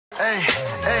Hey,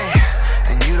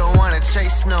 hey, and you don't wanna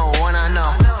chase no one, I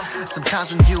know.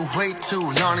 Sometimes when you wait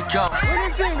too long to go.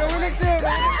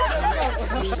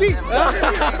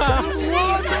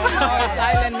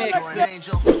 Silent mix.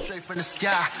 Straight from the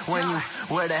sky when you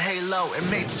wear the halo, it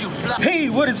makes you fly. Hey,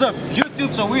 what is up,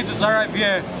 YouTube? So we just arrived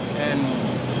here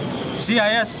in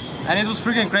CIS, and it was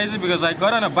freaking crazy because I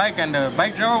got on a bike and the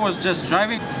bike driver was just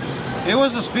driving. He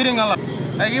was just speeding a lot.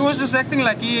 Like, he was just acting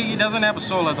like he doesn't have a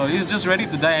soul at all. He's just ready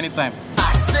to die anytime.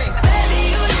 I sing.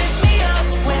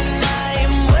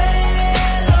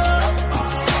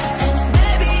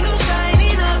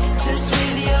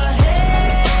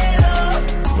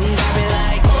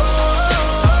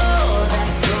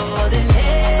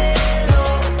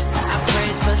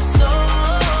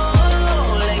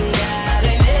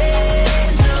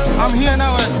 I'm here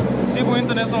now at Cebu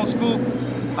International School.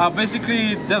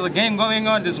 Basically, there's a game going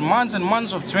on. There's months and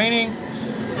months of training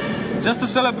just to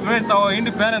celebrate our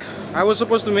independence. I was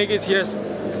supposed to make it here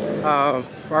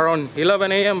around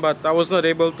 11 a.m. but I was not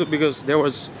able to because there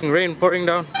was rain pouring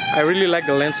down. I really like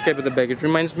the landscape at the back. It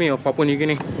reminds me of Papua New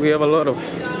Guinea. We have a lot of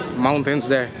mountains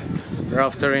there,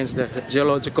 rough terrains there. The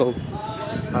geological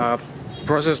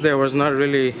process there was not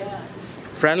really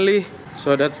friendly.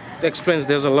 So that explains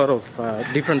there's a lot of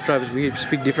different tribes. We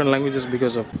speak different languages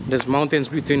because of there's mountains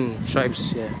between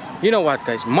tribes. Yeah. You know what,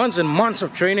 guys? Months and months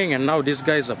of training, and now these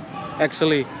guys are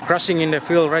actually crushing in the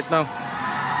field right now.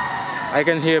 I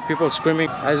can hear people screaming.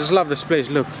 I just love this place.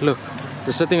 Look, look.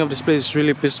 The setting of this place is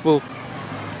really peaceful.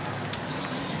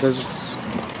 There's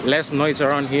less noise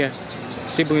around here.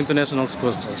 Cebu International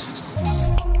School, guys.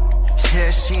 Yeah,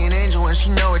 she an angel and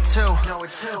she know it too.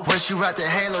 When she rocked the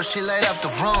halo, she light up the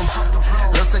room.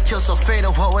 Looks like kill so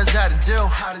fatal, what was I to do?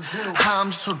 I'm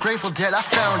just so grateful that I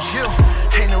found you.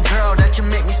 Ain't no girl that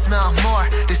can make me smile more.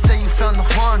 They say you found the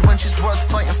one when she's worth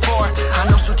fighting for.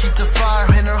 I know she'll keep the fire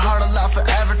in her heart alive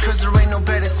forever, cause there ain't no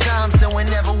better times than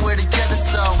whenever we're together.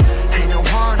 So ain't no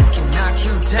one who can knock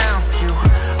you down. You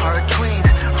are a queen,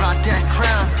 rock that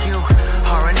crown. You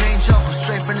are an angel who's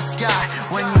straight from the sky.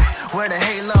 When you wear the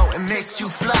halo, it makes you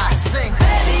fly. Sing.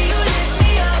 Baby, you lift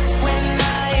me up when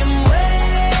I am way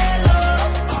low.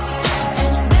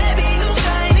 And baby, you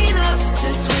shining up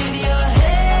just with your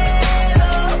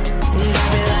halo. And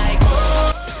I'll be like,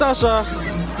 oh. Tasha,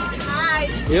 Hi.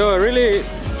 you're really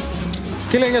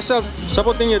killing yourself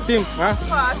supporting your team, huh?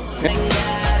 Boss. I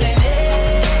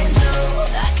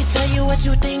can tell you what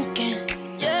you're thinking.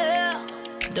 Yeah.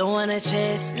 Don't wanna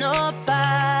chase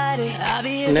nobody. I'll be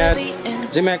here Nat, till the end.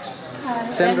 Jimex,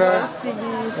 Sandra,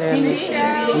 and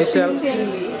Michelle.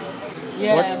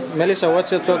 Yeah, Melissa,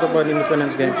 what's your thought about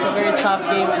Independence game? it's a very tough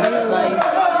game and it's nice.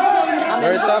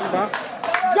 Very tough, huh?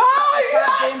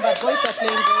 Tough game, but boys are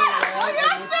playing very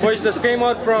well. Boys just came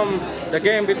out from the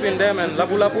game between them and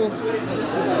Lapu,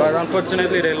 but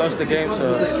unfortunately they lost the game.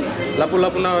 So Lapu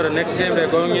now, the next game they're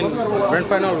going in grand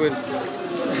final with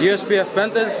USPF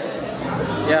Panthers.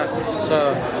 Yeah,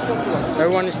 so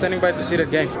everyone is standing by to see that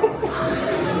game.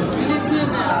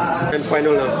 And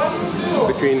final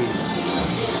between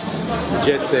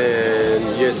Jets and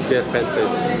USPF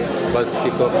Panthers. About to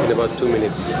kick off in about 2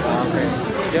 minutes. Okay.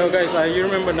 Yo guys, you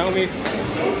remember Naomi?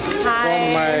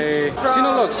 From my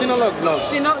Sinolog vlog.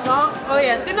 Oh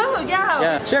yeah, Sinolog, yeah.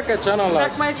 Yeah, check her channel out.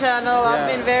 Check my channel. I've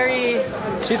been very.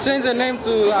 She changed her name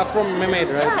to Afro Mermaid,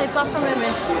 right? Yeah, it's Afro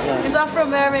Mermaid. It's Afro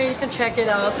Mermaid. You can check it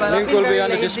out. But Link I've been will be very on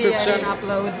the lazy. description. I didn't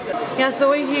upload. Yeah, so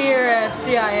we're here at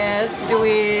CIS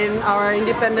doing our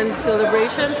independence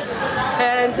celebrations.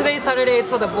 And today is Saturday, it's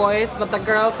for the boys, but the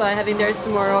girls are having theirs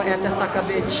tomorrow at the Staka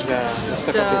Beach. Yeah,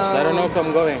 Staka Beach. I don't know if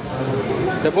I'm going.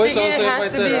 The boys also It has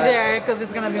invited, to be right? there because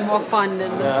it's gonna be more fun than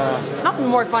not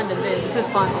more fun than this. This is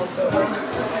fun also.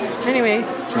 Anyway,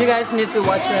 you guys need to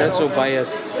watch it. That's so also.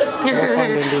 biased. More fun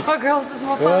than this. For girls, it's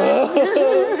more fun.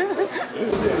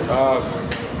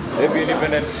 Happy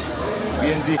Independence,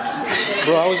 BNZ.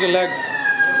 Bro, how was your leg?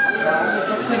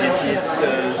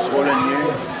 It's swollen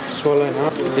here. Swollen,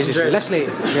 huh? This is Leslie.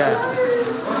 Yeah.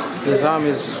 His arm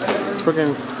is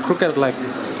freaking crooked, like,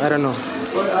 I don't know.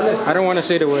 I don't want to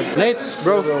say the word. Nates,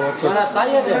 bro.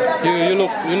 You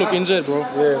look injured, bro.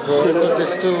 Yeah, bro. Look,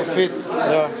 it's too fit.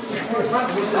 Yeah.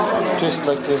 Just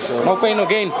like this. No pain, no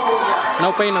gain.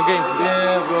 No pain, no gain.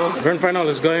 Yeah, bro. Grand final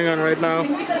is going on right now.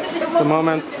 The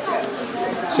moment.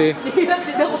 See,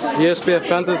 USPF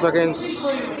Panthers against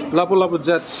Lapu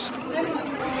Jets.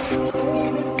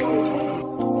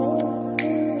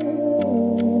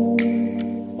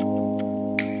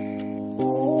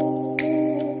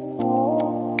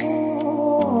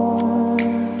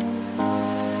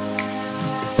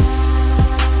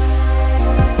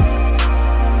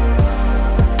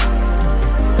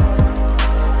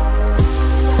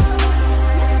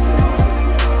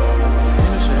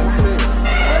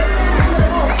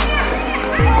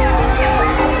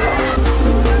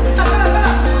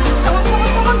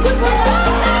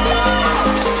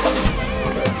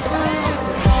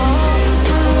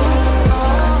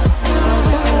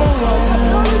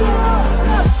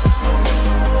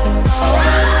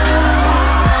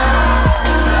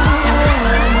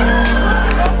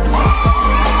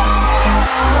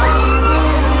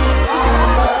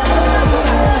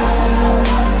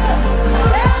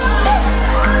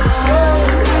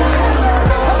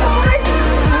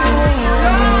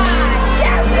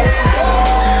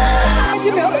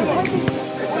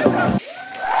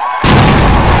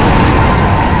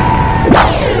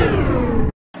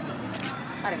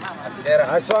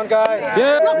 Nice one, guys.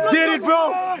 Yeah, we did it, bro.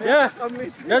 Yeah,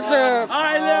 that's the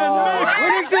island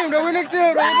winning team. The winning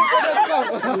team. The winning team. Let's go.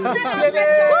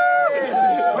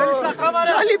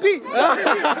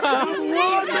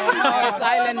 It's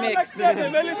island mix.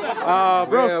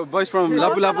 Bro. Yeah, boys from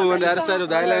Lapu on the other side of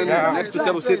the island, next to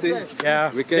Cebu City.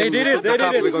 Yeah, We came, they did it. They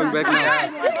did it. We're going back now.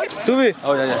 Tubi,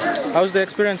 Oh yeah. how's the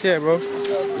experience here, bro?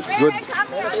 It's good.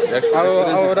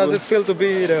 How does it feel to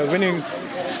be the winning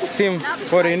team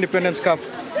for the Independence Cup?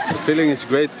 The feeling is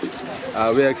great.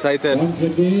 We're excited.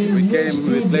 We came,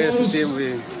 we played as a team,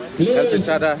 we helped each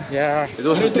other. Yeah. It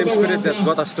was the team spirit that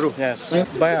got us through. Yes.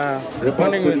 By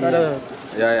bonding with other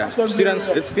Yeah. students,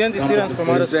 PNG students from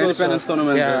other It's the schools. independence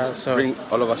tournament Yeah, that so bring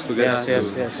all of us together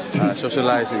Yes. to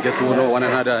socialize and get to know one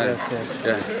another. And, Yes.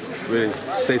 Yeah, we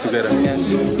stay together. Yes.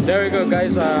 There we go,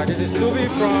 guys. This is Tubi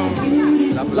from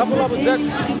Lapu Jets.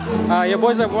 Your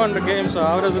boys have won the game, so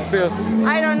how does it feel?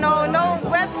 I don't know. No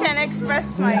words can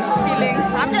express my feelings.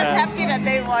 I'm just happy that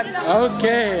they won.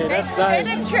 Okay, They, that's they nice.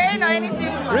 didn't train or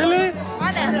anything. Really?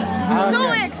 Honest. Okay. 2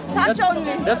 weeks. Touch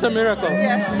only. That's a miracle.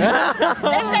 Yes.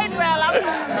 They played well.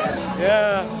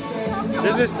 Yeah.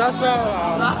 This is Tasha.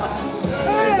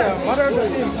 She's the mother of the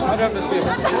team. Mother of the team.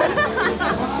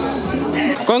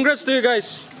 Congrats to you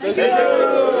guys.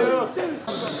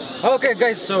 Okay,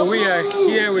 guys. So we are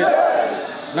here with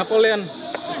Napoleon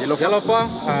Yellowfa,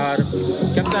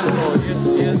 captain for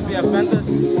ESPF Panthers.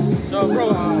 So,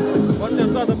 bro, what's your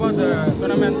thought about the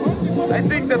tournament? I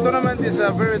think the tournament is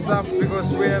very tough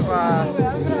because we have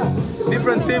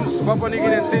different teams, Papua New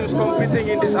Guinean teams competing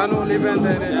in this annual event,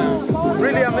 and it's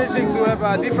really amazing to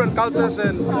have different cultures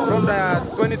and from the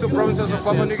 22 provinces of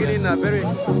Papua New Guinea in a very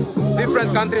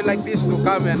different country like this to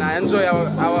come and enjoy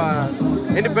our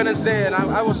Independence Day, and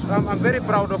I'm very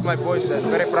proud of my boys and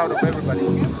very proud of everybody.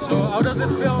 So, how does it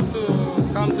feel to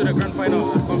come to the grand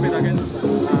final and compete against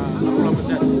Lapu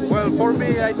Jets? Well, for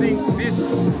me, I think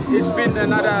this has been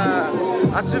another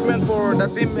achievement for the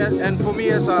team and for me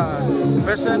as a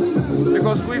person,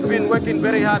 because we've been working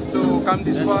very hard to come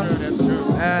this far. That's true.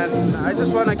 And I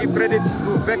just want to give credit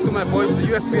back to my boys, the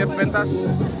UFPF Panthers,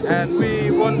 and we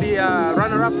won the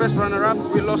first runner-up.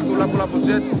 We lost to Lapu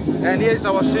Jets, and here is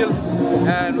our shield,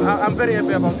 and I'm very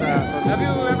happy about that. Have you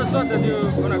ever thought that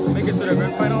you're gonna make it to the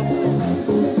grand final?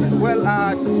 Well,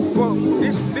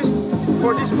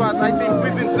 for this part, I think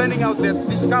we've been planning out that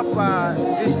this cup,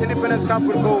 this Independence Cup,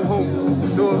 will go home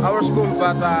to our school.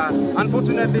 But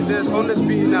unfortunately, there's always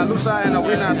been a loser and a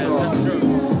winner. So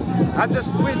That's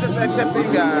true. we're just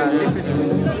accepting defeat.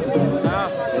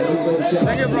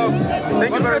 Thank you, bro.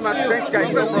 Thank you very much. Thanks,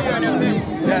 guys. No Congrats to you and your problem. team.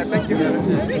 Yeah, thank you.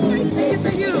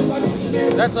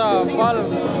 That's Paul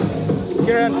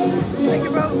Kiran. Thank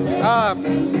you, bro.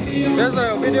 There's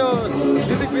a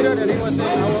music video that he was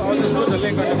saying. I'll just put the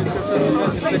link on the description so you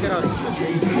guys can check it out.